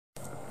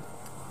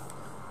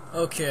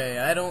Okay,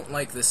 I don't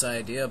like this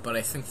idea, but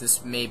I think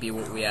this may be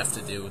what we have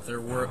to do.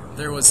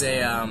 There was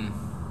a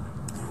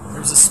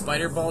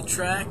spider ball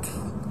track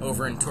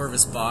over in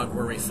Torvis Bog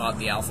where we fought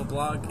the Alpha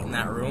Blog in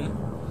that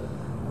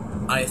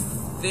room. I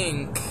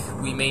think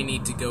we may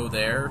need to go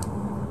there,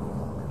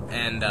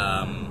 and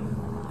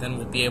then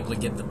we'll be able to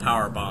get the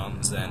power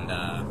bombs and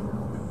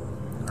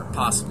or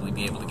possibly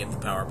be able to get the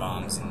power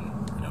bombs and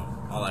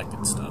all that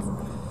good stuff.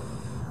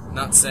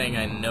 Not saying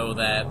I know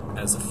that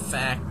as a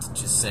fact,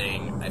 just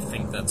saying I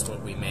think that's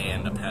what we may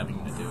end up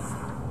having to do.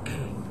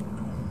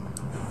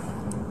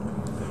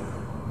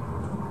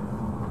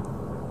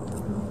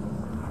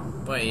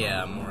 But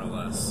yeah, more or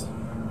less.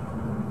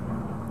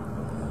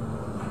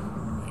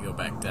 I go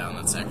back down,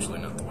 that's actually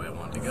not the way I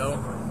want to go.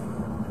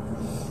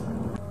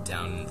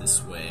 Down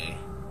this way.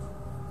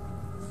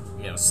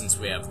 Since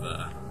we have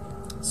the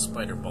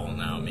spider ball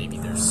now, maybe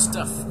there's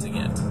stuff to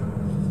get.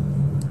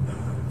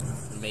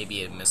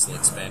 Maybe a missile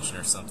expansion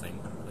or something,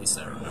 at least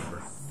I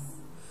remember.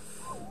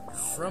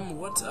 From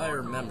what I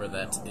remember,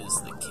 that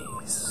is the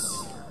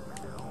case.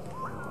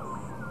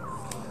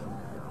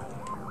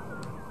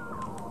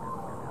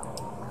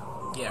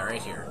 Yeah,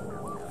 right here.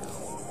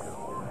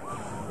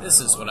 This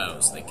is what I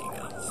was thinking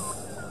of.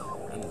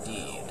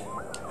 Indeed.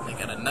 They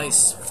got a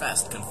nice,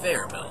 fast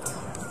conveyor belt.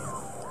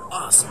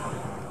 Awesome.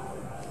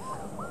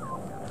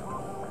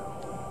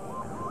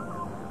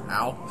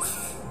 Ow.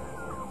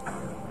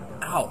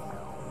 Ow.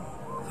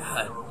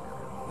 God,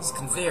 this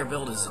conveyor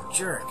belt is a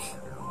jerk.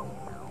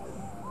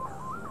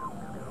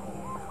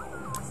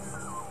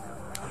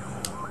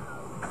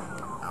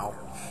 Ow.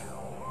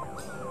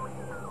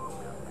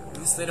 At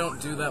least they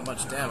don't do that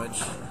much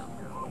damage.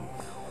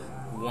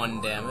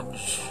 1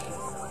 damage.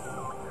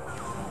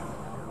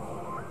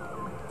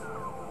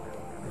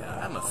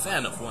 Yeah, I'm a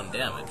fan of 1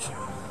 damage.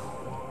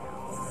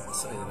 I'll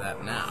tell you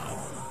that now.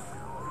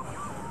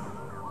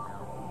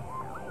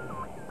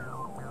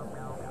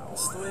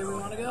 Is this the way we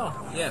want to go?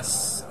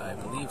 Yes, I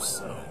believe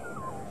so.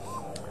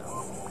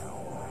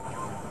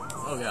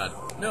 Oh god.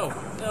 No!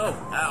 No!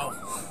 Ow!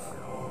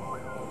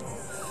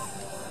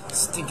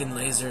 Stinking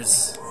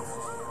lasers.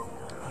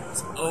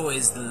 It's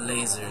always the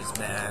lasers,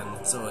 man.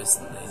 It's always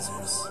the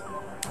lasers.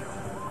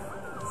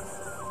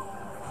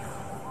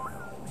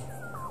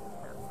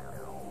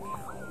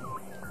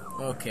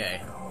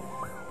 Okay.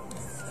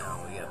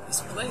 Now we got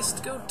this place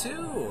to go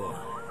to.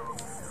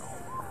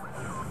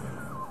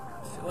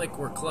 I feel like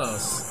we're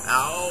close.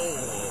 Ow!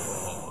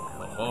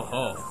 Ho ho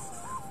ho.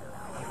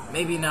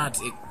 Maybe not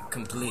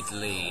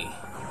completely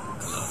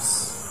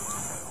close.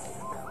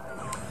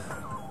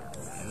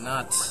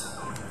 Not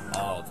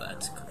all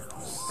that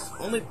close.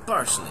 Only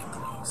partially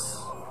close.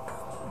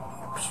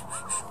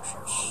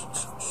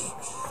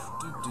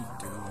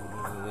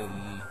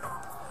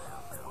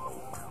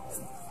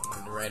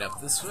 And right up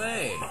this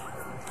way.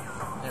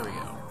 There we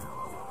go.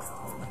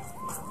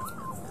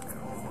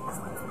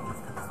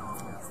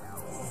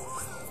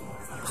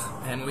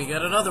 And we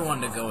got another one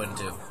to go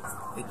into.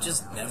 It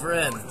just never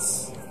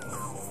ends.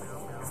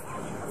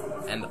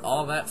 And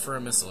all that for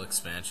a missile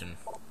expansion.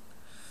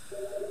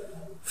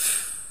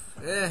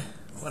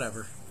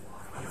 Whatever.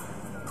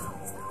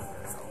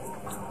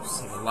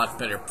 Seen a lot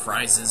better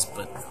prizes,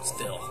 but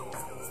still.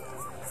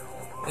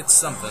 It's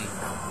something.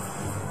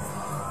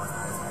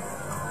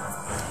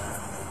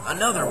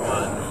 Another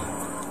one!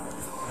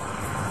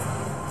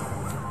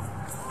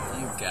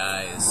 You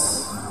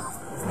guys.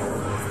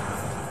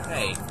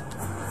 Hey.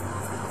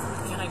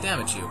 Can I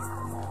damage you?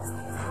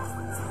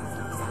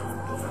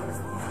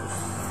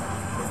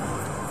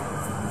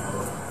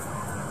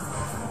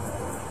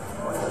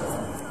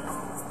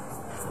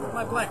 Where'd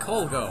my black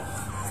hole go?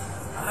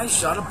 I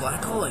shot a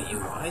black hole at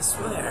you, I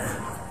swear.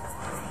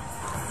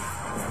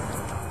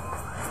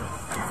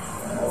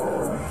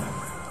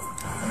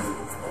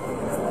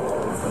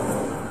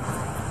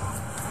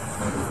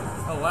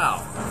 Oh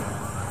wow.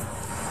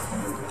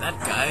 That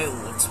guy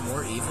looks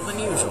more evil than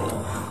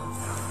usual.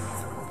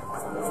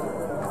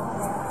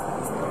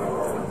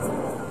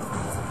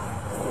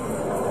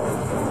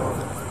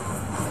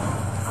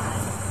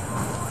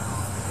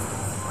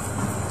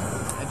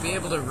 I'd be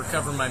able to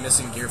recover my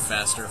missing gear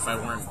faster if I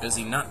weren't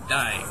busy not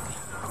dying.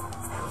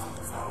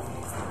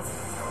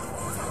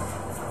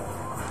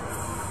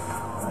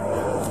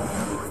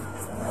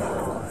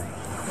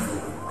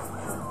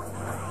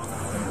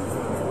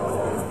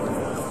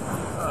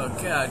 Oh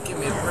god, give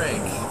me a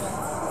break.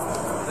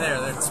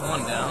 That's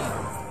one down.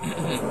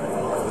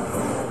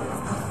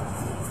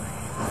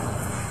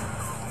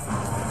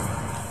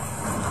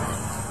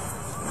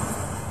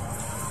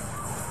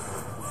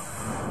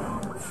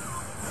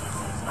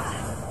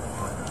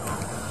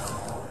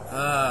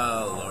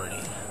 Oh,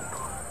 lordy.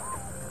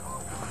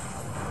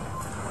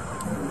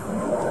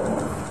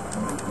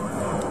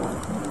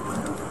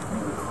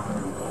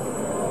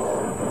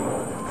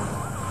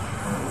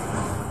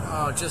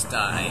 Oh, just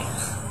die.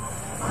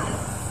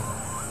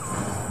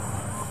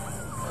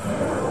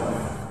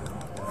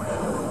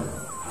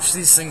 Wish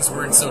these things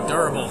weren't so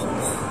durable.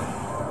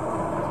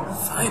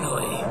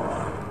 Finally.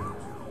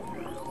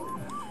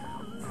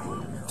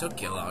 Took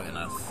you long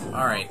enough.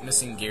 Alright,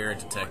 missing gear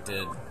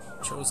detected.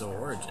 Chose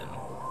origin.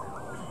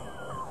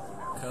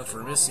 Cut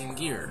for missing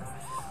gear.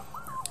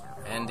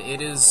 And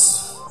it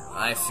is,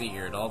 I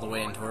figured, all the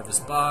way in Torvus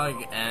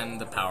Bog and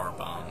the power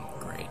bomb.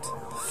 Great.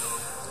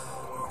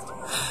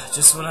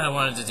 Just what I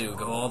wanted to do,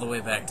 go all the way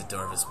back to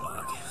Torvus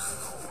Bog.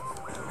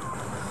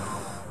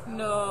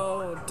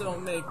 No,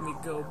 don't make me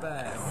go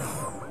back.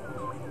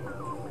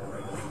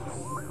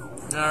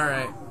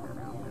 Alright.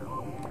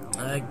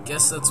 I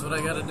guess that's what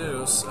I gotta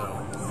do, so...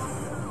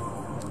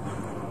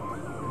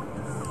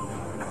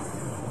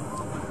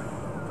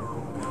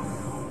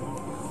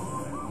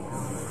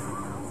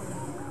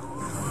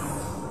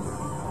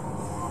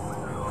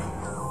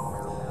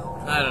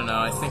 I don't know,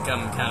 I think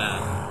I'm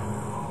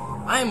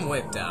kinda... I'm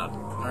wiped out,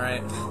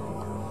 alright?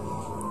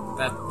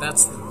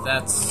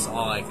 That's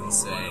all I can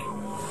say.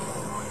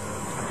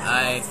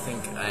 I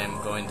think I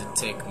am going to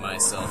take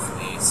myself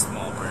a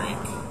small break.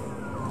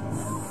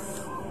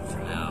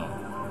 For now.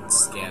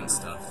 Scan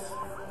stuff.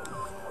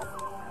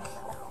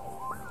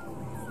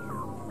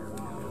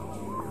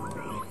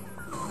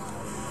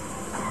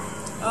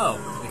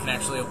 Oh, we can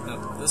actually open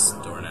up this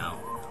door now.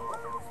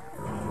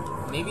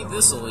 Maybe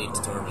this will lead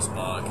to Torvus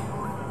Bog.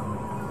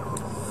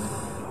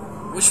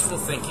 Wishful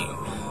thinking.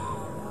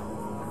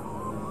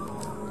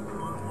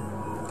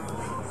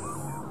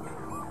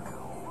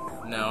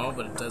 No,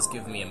 but it does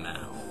give me a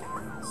map.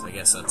 So I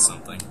guess that's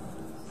something.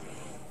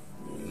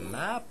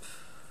 Map?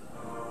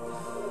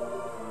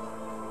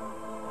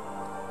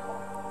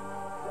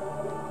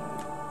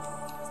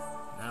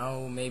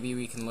 Now maybe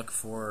we can look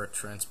for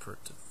transport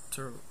to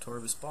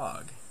Torvus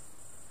Bog.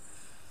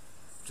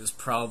 Which is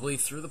probably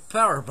through the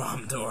power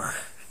bomb door.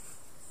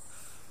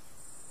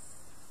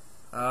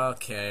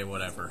 Okay,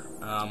 whatever.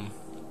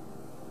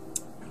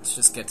 Let's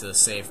just get to the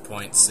save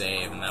point,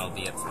 save, and that'll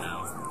be it for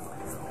now.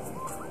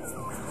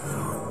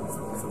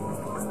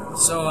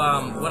 So,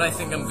 what I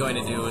think I'm going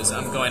to do is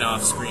I'm going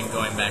off screen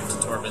going back to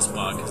Torvus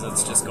Bog, because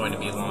that's just going to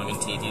be long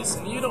and tedious,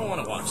 and you don't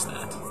want to watch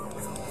that.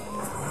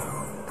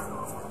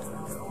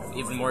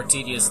 Even more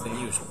tedious than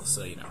usual,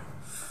 so you know.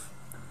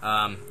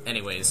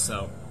 Anyways,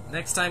 so,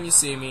 next time you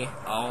see me,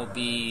 I'll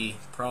be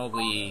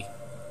probably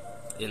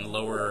in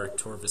lower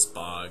Torvus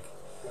Bog.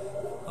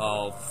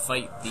 I'll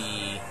fight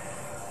the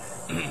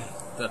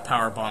the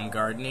power bomb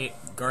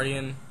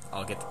guardian.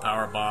 I'll get the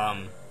power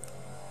bomb.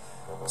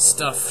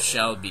 Stuff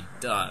shall be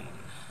done,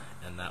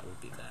 and that will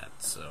be that.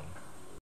 So.